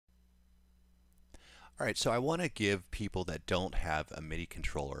All right, so I want to give people that don't have a MIDI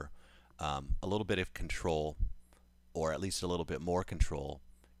controller a little bit of control, or at least a little bit more control,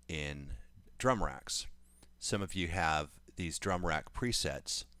 in drum racks. Some of you have these drum rack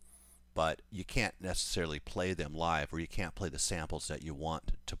presets, but you can't necessarily play them live, or you can't play the samples that you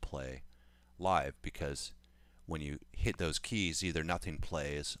want to play live, because when you hit those keys, either nothing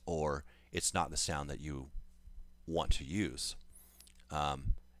plays or it's not the sound that you want to use.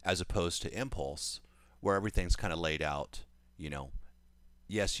 As opposed to Impulse, where everything's kind of laid out,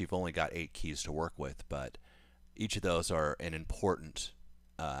 yes, you've only got 8 keys to work with, but each of those are an important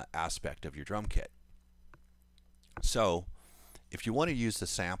aspect of your drum kit. So if you want to use the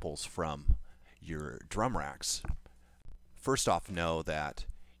samples from your drum racks, first off, know that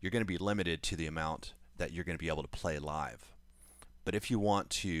you're going to be limited to the amount that you're going to be able to play live. But if you want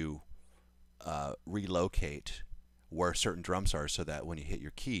to relocate where certain drums are, so that when you hit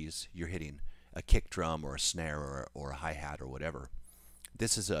your keys, you're hitting a kick drum or a snare or a hi-hat or whatever,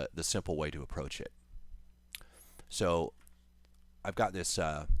 this is the simple way to approach it. So I've got this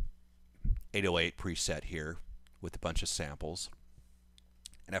 808 preset here with a bunch of samples,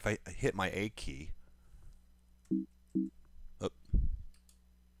 and if I hit my A key,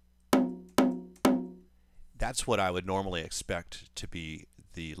 that's what I would normally expect to be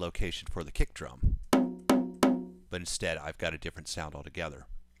the location for the kick drum, but instead I've got a different sound altogether.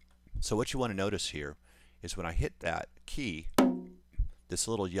 So what you want to notice here is when I hit that key, this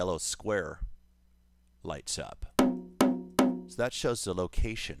little yellow square lights up. So that shows the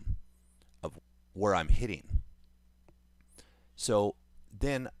location of where I'm hitting. So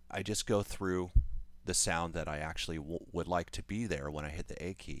then I just go through the sound that I actually would like to be there when I hit the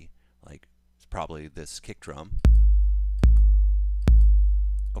A key. Like, it's probably this kick drum.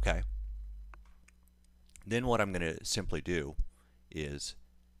 Okay. Then what I'm going to simply do is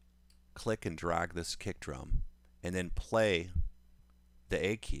click and drag this kick drum and then play the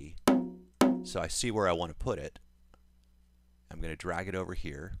A key, so I see where I want to put it. I'm going to drag it over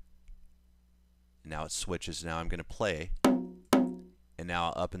here. Now it switches. Now I'm going to play, and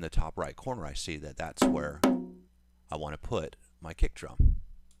now up in the top right corner I see that that's where I want to put my kick drum.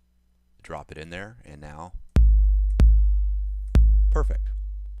 Drop it in there, and now perfect.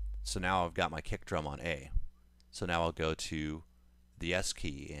 So now I've got my kick drum on A. So now I'll go to the S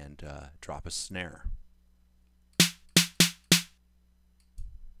key and drop a snare.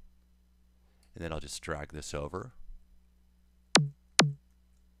 And then I'll just drag this over.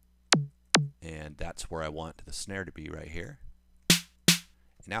 And that's where I want the snare to be, right here.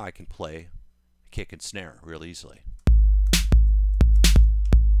 And now I can play kick and snare real easily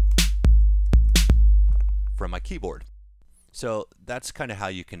from my keyboard. So that's kind of how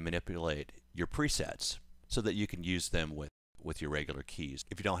you can manipulate your presets so that you can use them with your regular keys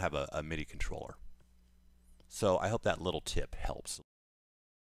if you don't have a MIDI controller. So I hope that little tip helps.